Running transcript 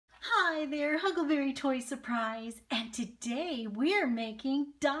Hi there, HuggleBerry Toys Surprise, and today we're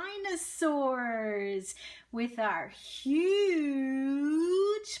making dinosaurs with our huge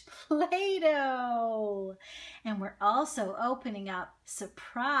Play-Doh. And we're also opening up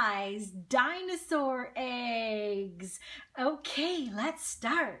surprise dinosaur eggs. Okay, let's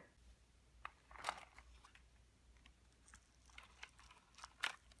start.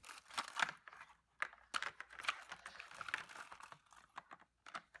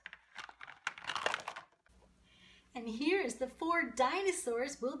 And here's the 4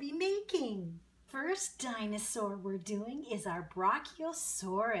 dinosaurs we'll be making. First dinosaur we're doing is our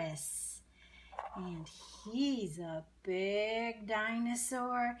Brachiosaurus. And he's a big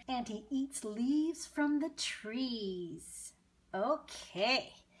dinosaur and he eats leaves from the trees.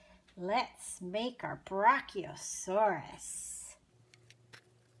 Okay, let's make our Brachiosaurus.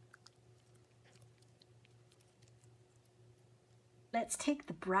 Let's take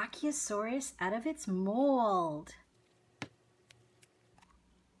the Brachiosaurus out of its mold.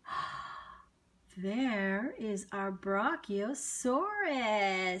 There is our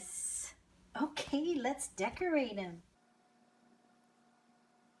Brachiosaurus. Okay, let's decorate him.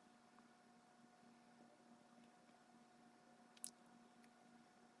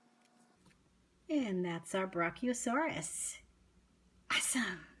 And that's our Brachiosaurus.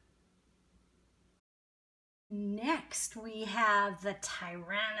 Awesome. Next, we have the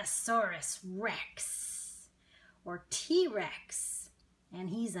Tyrannosaurus Rex, or T-Rex. And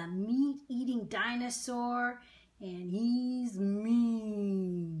he's a meat-eating dinosaur, and he's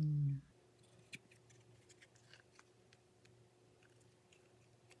mean.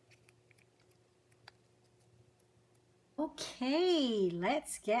 Okay,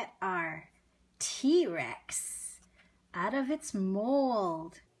 let's get our T-Rex out of its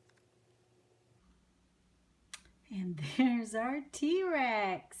mold. And there's our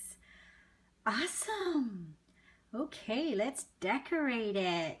T-Rex. Awesome. Okay, let's decorate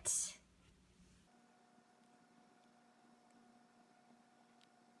it.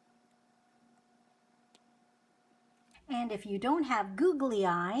 And if you don't have googly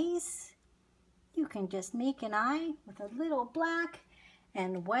eyes, you can just make an eye with a little black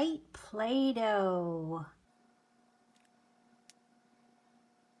and white Play-Doh.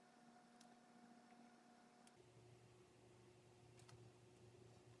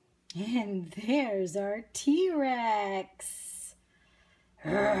 And there's our T-Rex.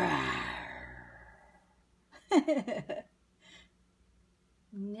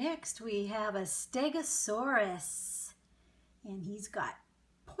 Next we have a Stegosaurus. And he's got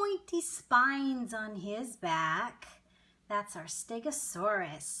pointy spines on his back. That's our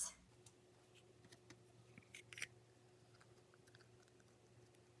Stegosaurus.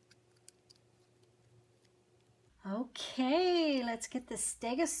 Okay, let's get the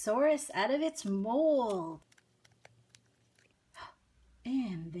Stegosaurus out of its mold.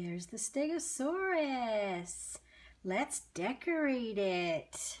 And there's the Stegosaurus. Let's decorate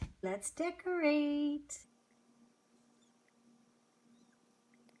it. Let's decorate.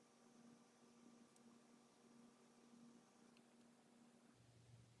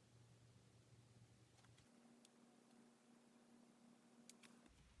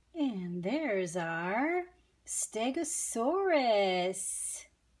 And there's our Stegosaurus.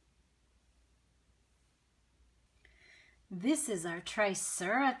 This is our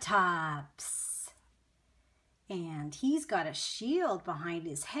Triceratops. And he's got a shield behind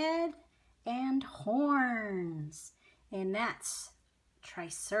his head and horns. And that's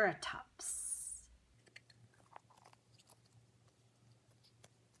Triceratops.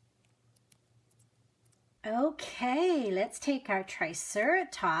 Okay, let's take our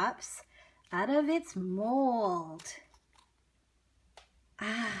Triceratops out of its mold.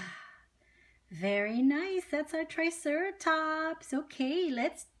 Very nice. That's our Triceratops. Okay,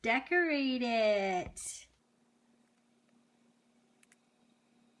 let's decorate it.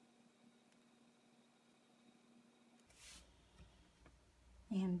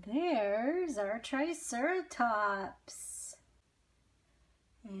 And there's our Triceratops.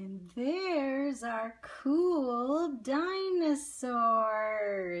 And there's our cool dinosaurs.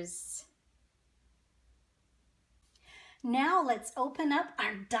 Now let's open up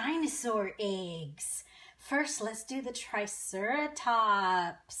our dinosaur eggs. First, let's do the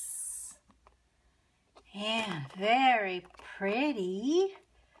Triceratops. And very pretty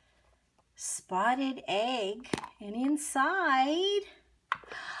spotted egg. And inside,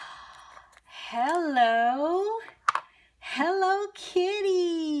 hello, Hello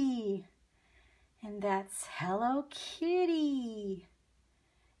Kitty. And that's Hello Kitty.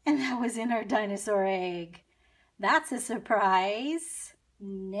 And that was in our dinosaur egg. That's a surprise.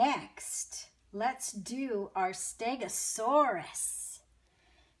 Next, let's do our Stegosaurus.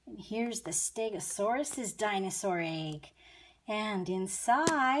 And here's the Stegosaurus's dinosaur egg. And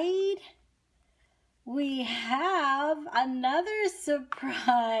inside, we have another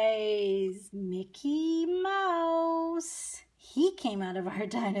surprise. Mickey Mouse. He came out of our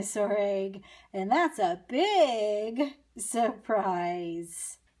dinosaur egg, and that's a big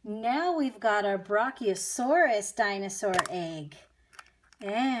surprise. Now we've got our Brachiosaurus dinosaur egg.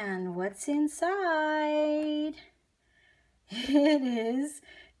 And what's inside? It is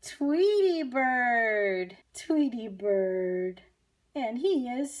Tweety Bird. Tweety Bird. And he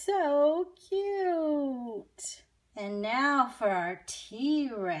is so cute. And now for our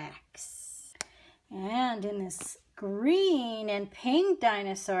T-Rex. And in this green and pink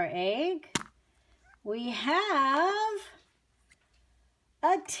dinosaur egg, we have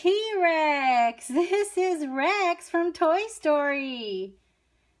a T-Rex. This is Rex from Toy Story.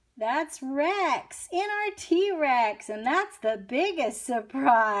 That's Rex in our T-Rex, and that's the biggest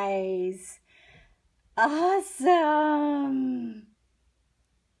surprise. Awesome.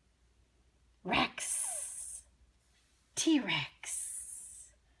 Rex. T-Rex.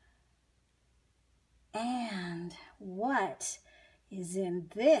 And what is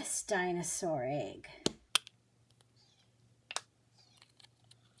in this dinosaur egg?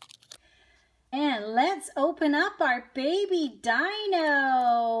 And let's open up our baby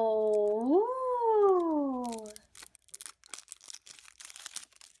dino. Ooh.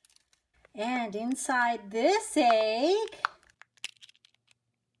 And inside this egg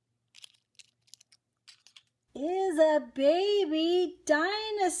is a baby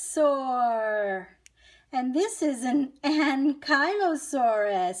dinosaur. And this is an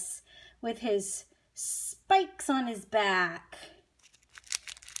ankylosaurus with his spikes on his back.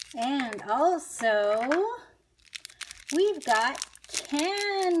 And also, we've got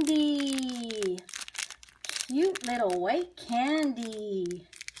candy. Cute little white candy.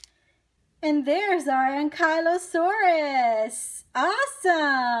 And there's our ankylosaurus.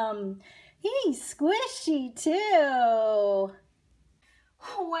 Awesome. He's squishy too.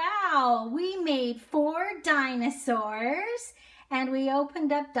 Wow, we made 4 dinosaurs and we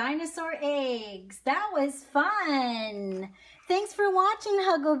opened up dinosaur eggs. That was fun. Thanks for watching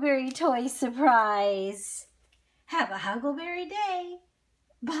HuggleBerry Toys Surprise. Have a HuggleBerry day.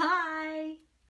 Bye.